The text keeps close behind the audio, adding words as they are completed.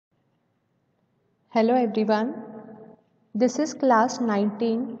Hello everyone. This is class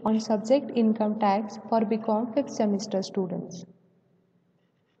 19 on subject income tax for BCom 5th semester students.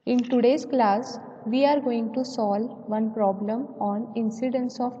 In today's class, we are going to solve one problem on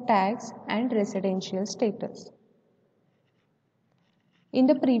incidence of tax and residential status. In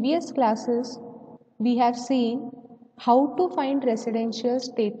the previous classes, we have seen how to find residential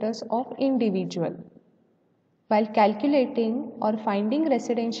status of individual. While calculating or finding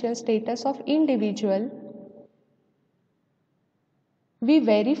residential status of individual, we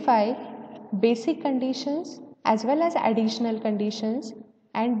verify basic conditions as well as additional conditions,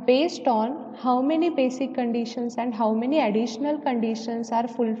 and based on how many basic conditions and how many additional conditions are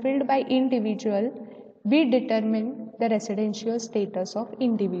fulfilled by individual, we determine the residential status of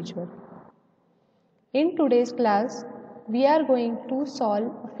individual. In today's class, we are going to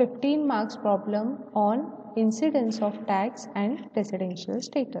solve a 15 marks problem on incidence of tax and residential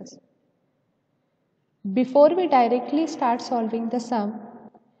status. Before we directly start solving the sum,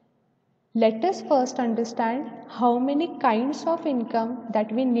 let us first understand how many kinds of income that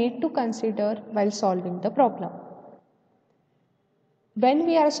we need to consider while solving the problem. When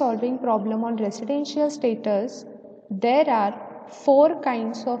we are solving problem on residential status, there are 4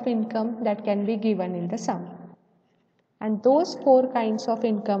 kinds of income that can be given in the sum. And those 4 kinds of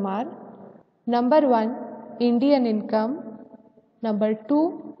income are: number 1, Indian income; number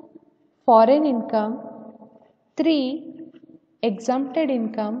 2, foreign income; 3, exempted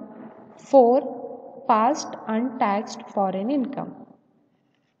income; 4, past untaxed foreign income.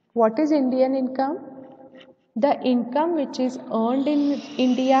 What is Indian income? The income which is earned in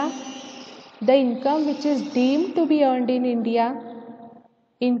India, the income which is deemed to be earned in India,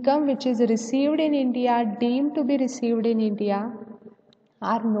 income which is received in India, deemed to be received in India,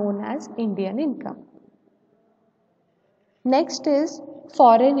 are known as Indian income. Next is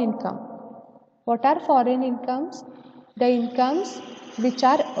foreign income. What are foreign incomes? The incomes which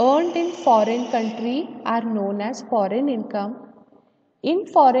are earned in foreign country are known as foreign income. In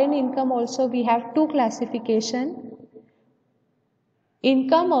foreign income also we have 2 classification: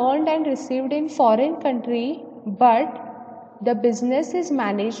 income earned and received in foreign country but the business is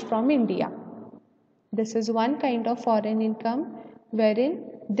managed from India. This is one kind of foreign income wherein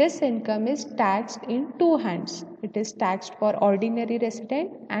this income is taxed in 2 hands. It is taxed for ordinary resident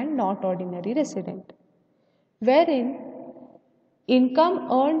and not ordinary resident. Wherein income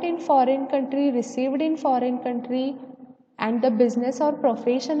earned in foreign country, received in foreign country, and the business or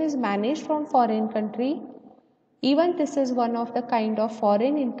profession is managed from foreign country, even this is one of the kind of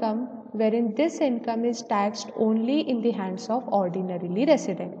foreign income wherein this income is taxed only in the hands of ordinarily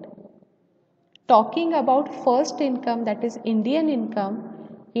resident. Talking about first income, that is Indian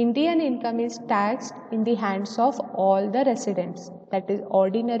income is taxed in the hands of all the residents, that is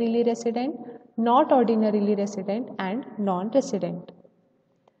ordinarily resident, not ordinarily resident, and non-resident.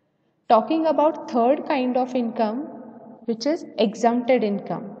 Talking about third kind of income, which is exempted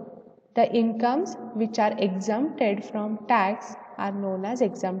income. The incomes which are exempted from tax are known as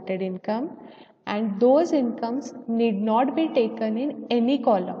exempted income, and those incomes need not be taken in any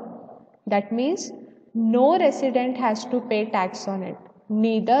column. That means no resident has to pay tax on it.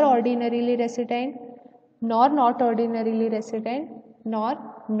 Neither ordinarily resident, nor not ordinarily resident, nor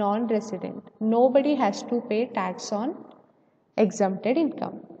non-resident. Nobody has to pay tax on exempted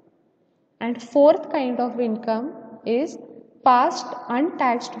income. And fourth kind of income is past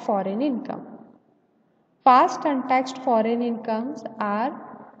untaxed foreign income. Past untaxed foreign incomes are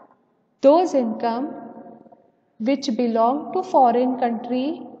those income which belong to foreign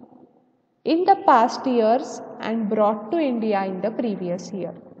country in the past years and brought to India in the previous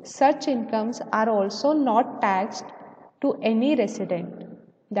year. Such incomes are also not taxed to any resident.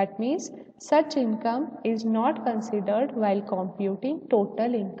 That means such income is not considered while computing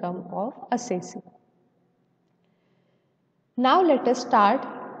total income of assessee. Now let us start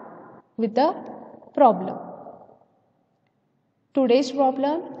with the problem. Today's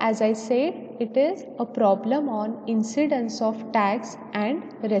problem, as I said, it is a problem on incidence of tax and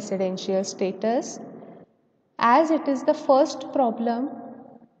residential status. As it is the first problem,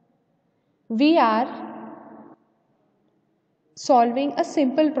 we are solving a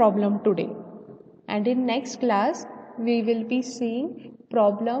simple problem today. And in next class, we will be seeing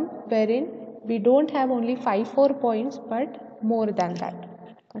problem wherein we don't have only 4 points but more than that.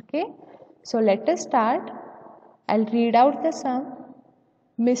 Okay. So let us start. I'll read out the sum.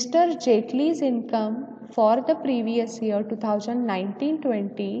 Mr. Jaitley's income for the previous year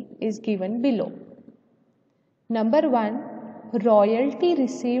 2019-20 is given below. Number 1, royalty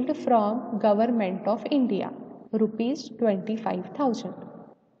received from Government of India, rupees 25,000.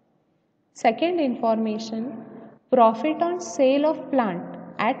 Second information, profit on sale of plant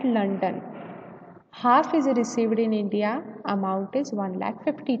at London. Half is received in India, amount is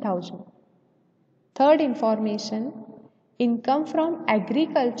 1,50,000. Third information, income from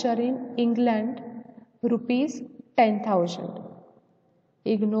agriculture in England, rupees 10,000.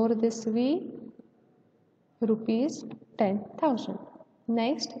 Ignore this V, rupees 10,000.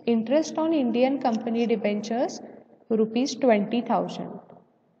 Next, interest on Indian company debentures, rupees 20,000.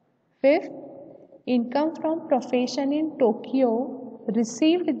 Fifth, income from profession in Tokyo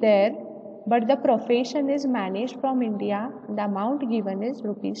received there, but the profession is managed from India. The amount given is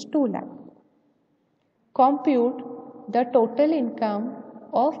rupees 2 lakh. Compute the total income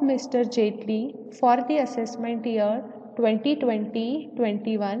of Mr. Jaitley for the assessment year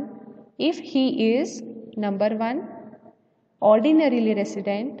 2020-21 if he is number 1 ordinarily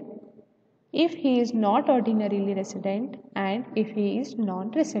resident, if he is not ordinarily resident, and if he is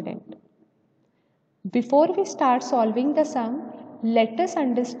non-resident. Before we start solving the sum, let us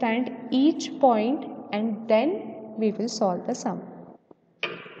understand each point and then we will solve the sum.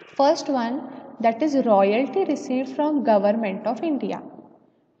 First one, that is royalty received from Government of India.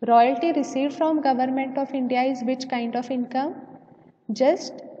 Royalty received from Government of India is which kind of income?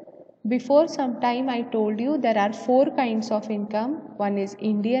 Just before some time I told you there are 4 kinds of income. One is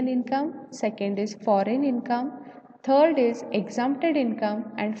Indian income, second is foreign income, third is exempted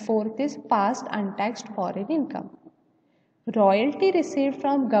income, and fourth is past untaxed foreign income. Royalty received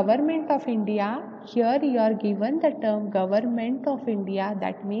from Government of India, here you are given the term Government of India,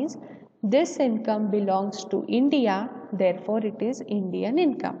 that means this income belongs to India, therefore it is Indian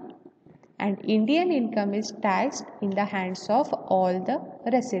income. And Indian income is taxed in the hands of all the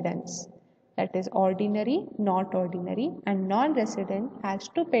residents. That is ordinary, not ordinary, and non-resident has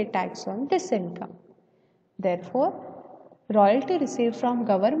to pay tax on this income. Therefore, royalty received from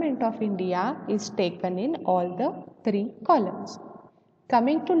Government of India is taken in all the 3 columns.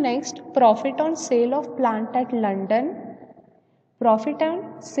 Coming to next, profit on sale of plant at London. Profit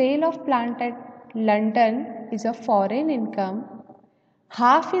on sale of plant at London is a foreign income.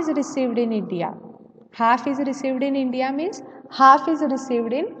 Half is received in India. Half is received in India means half is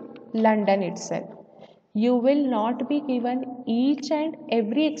received in London itself. You will not be given each and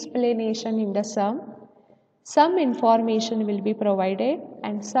every explanation in the sum. Some information will be provided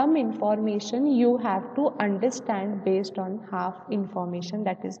and some information you have to understand based on half information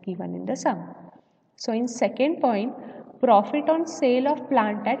that is given in the sum. So in second point, profit on sale of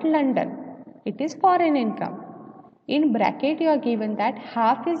plant at London. It is foreign income. In bracket you are given that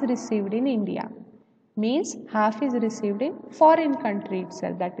half is received in India, means half is received in foreign country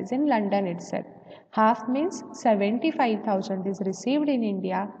itself, that is in London itself. Half means 75,000 is received in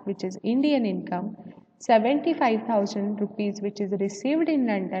India, which is Indian income. 75,000 rupees which is received in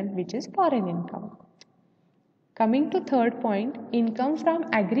London, which is foreign income. Coming to third point, income from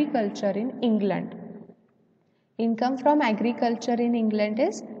agriculture in England. Income from agriculture in England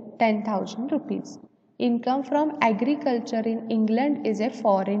is 10,000 rupees. Income from agriculture in England is a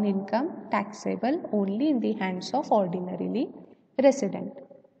foreign income, taxable only in the hands of ordinarily resident.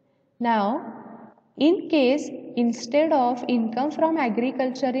 Now, in case instead of income from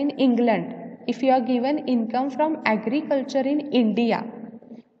agriculture in England, if you are given income from agriculture in India,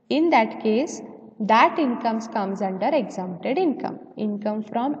 in that case, that income comes under exempted income. Income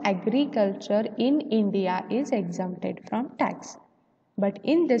from agriculture in India is exempted from tax. But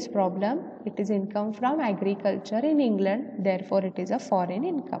in this problem, it is income from agriculture in England, therefore it is a foreign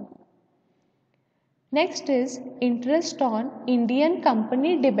income. Next is interest on Indian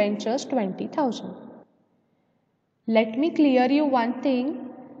company debentures 20,000. Let me clear you one thing.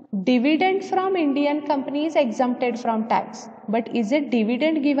 Dividend from Indian company is exempted from tax. But is it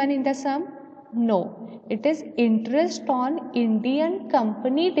dividend given in the sum? No. It is interest on Indian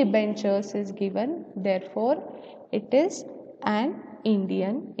company debentures is given. Therefore, it is an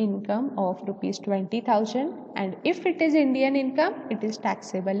Indian income of rupees 20,000, and if it is Indian income, it is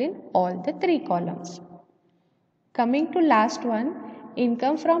taxable in all the 3 columns. Coming to last one,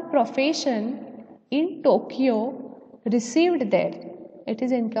 income from profession in Tokyo received there. It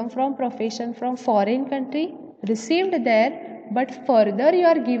is income from profession from foreign country received there, but further you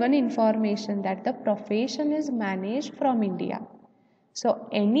are given information that the profession is managed from India. So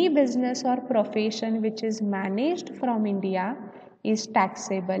any business or profession which is managed from India is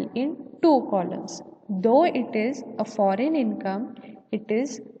taxable in 2 columns. Though it is a foreign income, it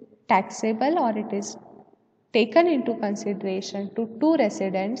is taxable or it is taken into consideration to 2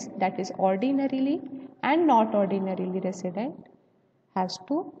 residents, that is ordinarily and not ordinarily resident has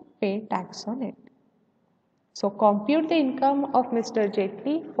to pay tax on it. So compute the income of Mr.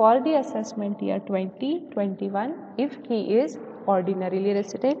 Jaitley for the assessment year 2021 if he is ordinarily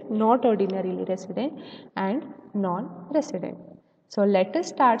resident, not ordinarily resident, and non-resident. So let us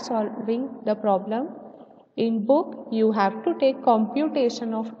start solving the problem. In book, you have to take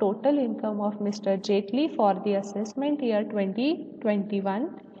computation of total income of Mr. Jaitley for the assessment year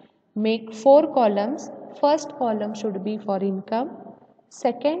 2021. Make 4 columns. First column should be for income.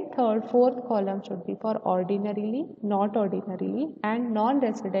 Second, third, fourth column should be for ordinarily, not ordinarily, and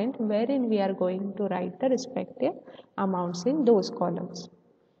non-resident, wherein we are going to write the respective amounts in those columns.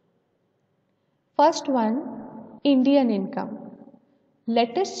 First one, Indian income.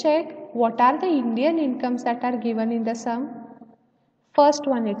 Let us check what are the Indian incomes that are given in the sum. First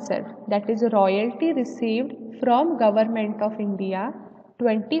one itself, that is royalty received from Government of India,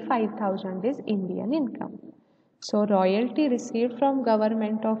 25,000 is Indian income. So royalty received from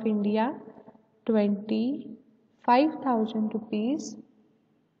Government of India, 25,000 rupees.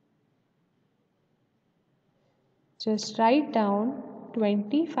 Just write down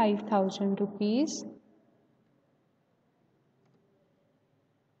 25,000 rupees.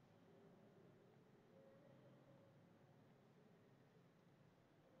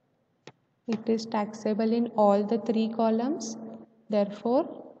 It is taxable in all the 3 columns. Therefore,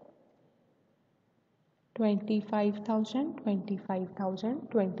 25,000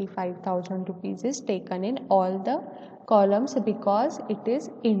 rupees is taken in all the columns because it is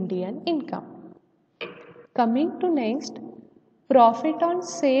Indian income. Coming to next, profit on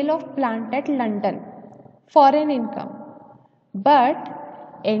sale of plant at London, foreign income. But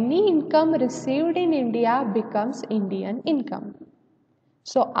any income received in India becomes Indian income.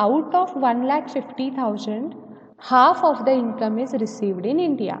 So out of 1,50,000, half of the income is received in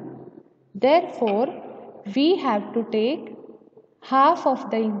India. Therefore, we have to take half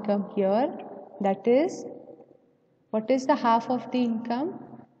of the income here. That is, what is the half of the income?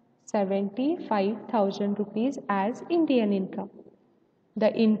 75,000 rupees as Indian income.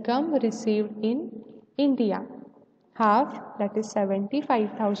 The income received in India. Half, that is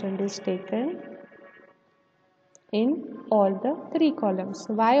 75,000 is taken in all the 3 columns.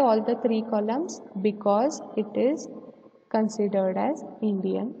 Why all the 3 columns? Because it is considered as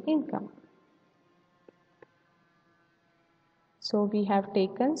Indian income. So we have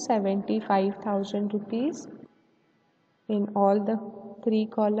taken 75,000 rupees in all the 3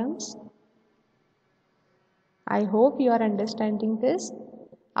 columns. I hope you are understanding this.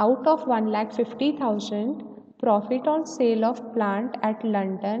 Out of 1,50,000, profit on sale of plant at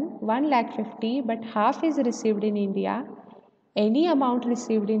London, 1,50,000, but half is received in India. Any amount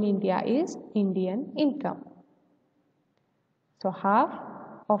received in India is Indian income. So half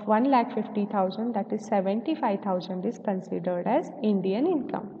of 1,50,000, that is 75,000, is considered as Indian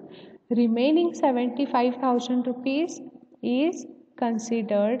income. Remaining 75,000 rupees is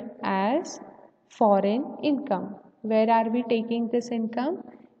considered as foreign income. Where are we taking this income?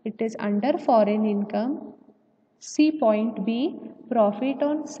 It is under foreign income. See point B, profit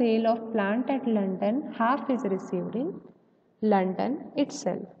on sale of plant at London, half is received in London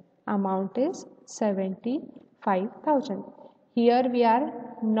itself. Amount is 75,000. Here we are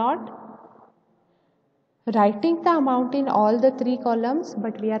not writing the amount in all the 3 columns,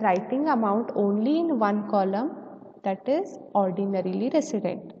 but we are writing amount only in one column, that is ordinarily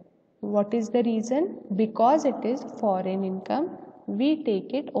resident. What is the reason? Because it is foreign income, we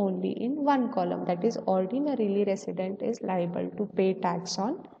take it only in one column, that is ordinarily resident is liable to pay tax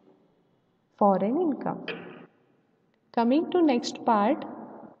on foreign income. Coming to next part,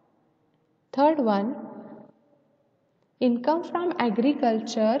 third one, income from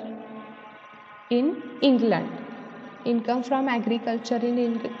agriculture in England. Income from agriculture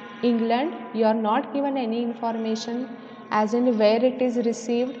in England, you are not given any information as in where it is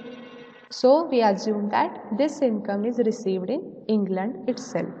received. So we assume that this income is received in England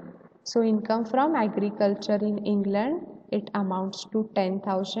itself. So income from agriculture in England, it amounts to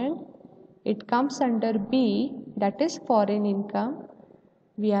 10,000. It comes under B, that is foreign income.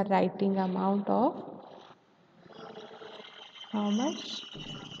 We are writing amount of how much?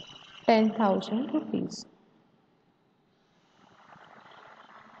 10,000 rupees.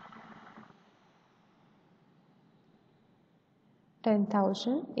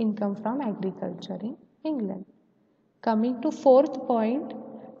 Income from agriculture in England. Coming to fourth point,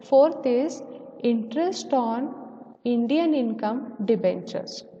 fourth is interest on Indian income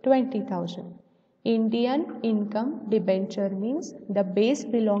debentures, 20,000. Indian income debenture means the base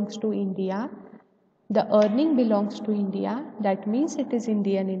belongs to India. The earning belongs to India, that means it is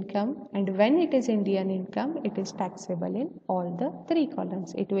Indian income, and when it is Indian income, it is taxable in all the three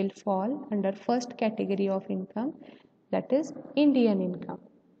columns. It will fall under first category of income, that is Indian income,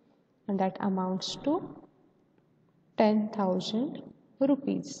 and that amounts to 10,000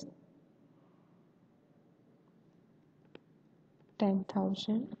 rupees.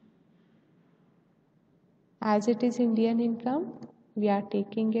 10,000. As it is Indian income, we are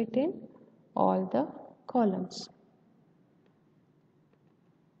taking it in all the columns.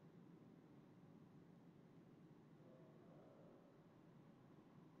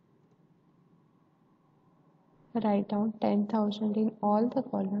 Write down 10,000 in all the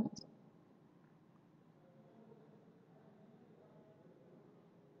columns.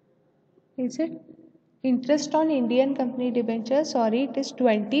 Is it interest on Indian company debenture? Sorry, it is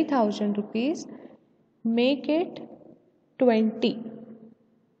 20,000 rupees. Make it 20.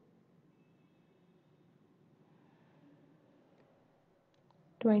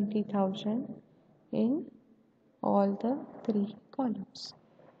 20,000 in all the three columns.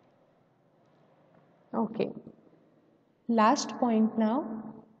 Okay. Last point now.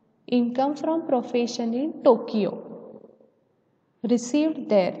 Income from profession in Tokyo. Received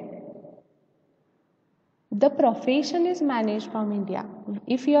there. The profession is managed from India.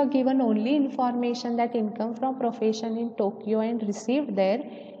 If you are given only information that income from profession in Tokyo and received there,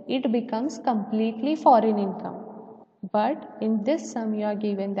 it becomes completely foreign income. But in this sum you are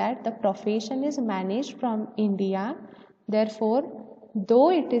given that the profession is managed from India. Therefore,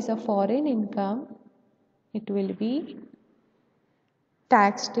 though it is a foreign income, it will be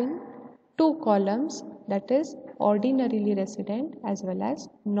taxed in two columns, that is ordinarily resident as well as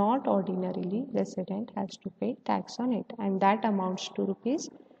not ordinarily resident has to pay tax on it, and that amounts to rupees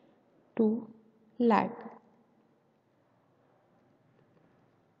 2 lakh.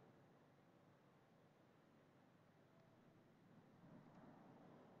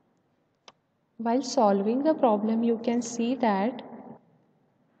 While solving the problem, you can see that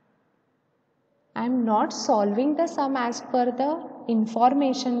I am not solving the sum as per the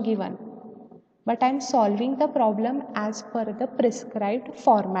information given, but I am solving the problem as per the prescribed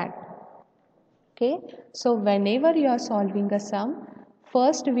format. Okay, so whenever you are solving a sum,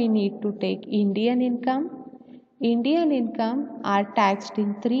 first we need to take Indian income. Indian income are taxed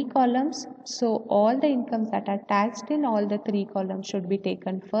in three columns, so all the incomes that are taxed in all the three columns should be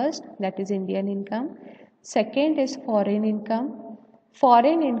taken first, that is Indian income. Second is foreign income.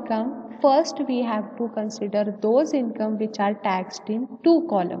 Foreign income, first we have to consider those income which are taxed in two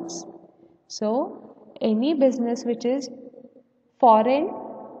columns. So any business which is foreign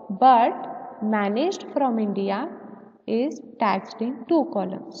but managed from India is taxed in two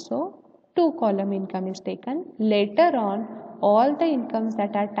columns. So two column income is taken. Later on, all the incomes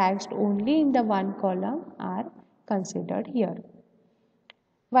that are taxed only in the one column are considered here.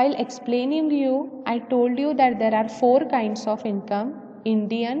 While explaining you, I told you that there are four kinds of income: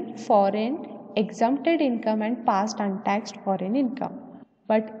 Indian, foreign, exempted income and past untaxed foreign income.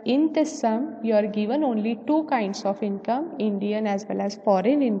 But in this sum, you are given only two kinds of income, Indian as well as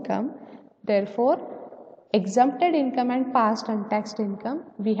foreign income. Therefore, exempted income and past untaxed income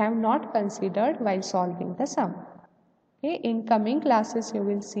we have not considered while solving the sum. Okay, in coming classes you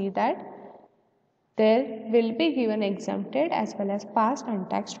will see that there will be given exempted as well as past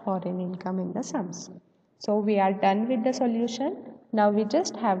untaxed foreign income in the sums. So we are done with the solution. Now we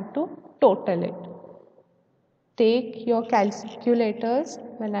just have to total it. Take your calculators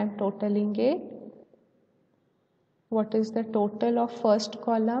when I am totaling it. What is the total of first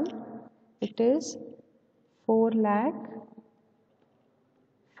column? It is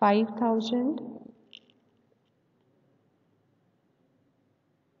 4,05,000.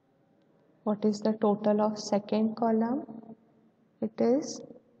 What is the total of second column? It is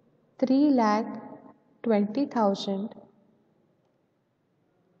 3,20,000.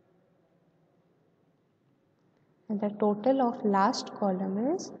 And the total of last column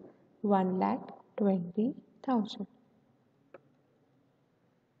is 1,20,000.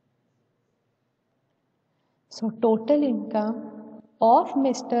 So total income of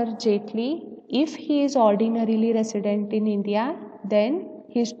Mr. Jaitley, if he is ordinarily resident in India, then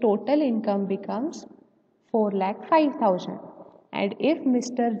his total income becomes 4,05,000. And if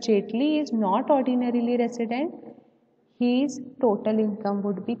Mr. Jaitley is not ordinarily resident, his total income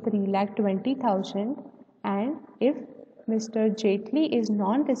would be 3,20,000. And if Mr. Jaitley is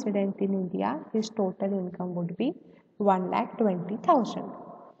non-resident in India, his total income would be 1,20,000.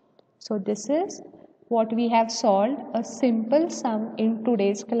 So this is what we have solved, a simple sum in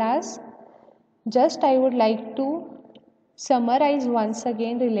today's class. Just I would like to summarize once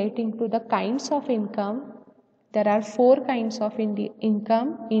again relating to the kinds of income. There are four kinds of income: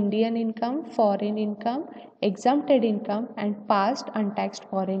 Indian income, foreign income, exempted income, and past untaxed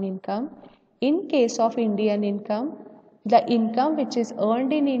foreign income. In case of Indian income, the income which is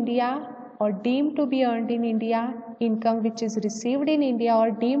earned in India or deemed to be earned in India, income which is received in India or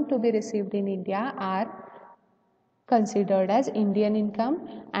deemed to be received in India are considered as Indian income,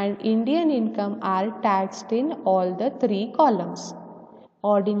 and Indian income are taxed in all the three columns: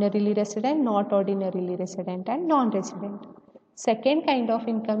 ordinarily resident, not ordinarily resident, and non-resident. Second kind of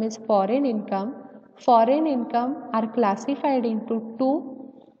income is foreign income. Foreign income are classified into two: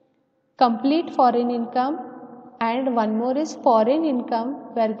 complete foreign income, and one more is foreign income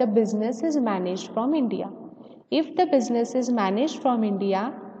where the business is managed from India. If the business is managed from India,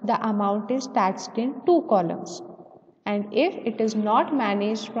 the amount is taxed in two columns, and if it is not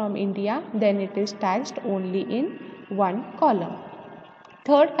managed from India, then it is taxed only in one column.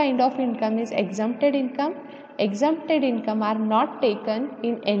 Third kind of income is exempted income. Exempted income are not taken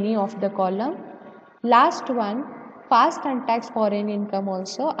in any of the column. Last one, past untaxed foreign income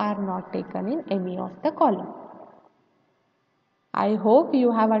also are not taken in any of the column. I hope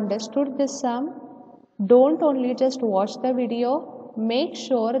you have understood this sum. Don't only just watch the video, make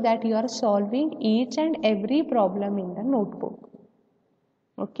sure that you are solving each and every problem in the notebook.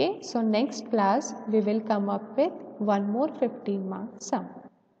 Okay, so next class we will come up with one more 15-mark sum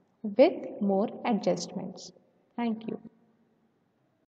with more adjustments. Thank you.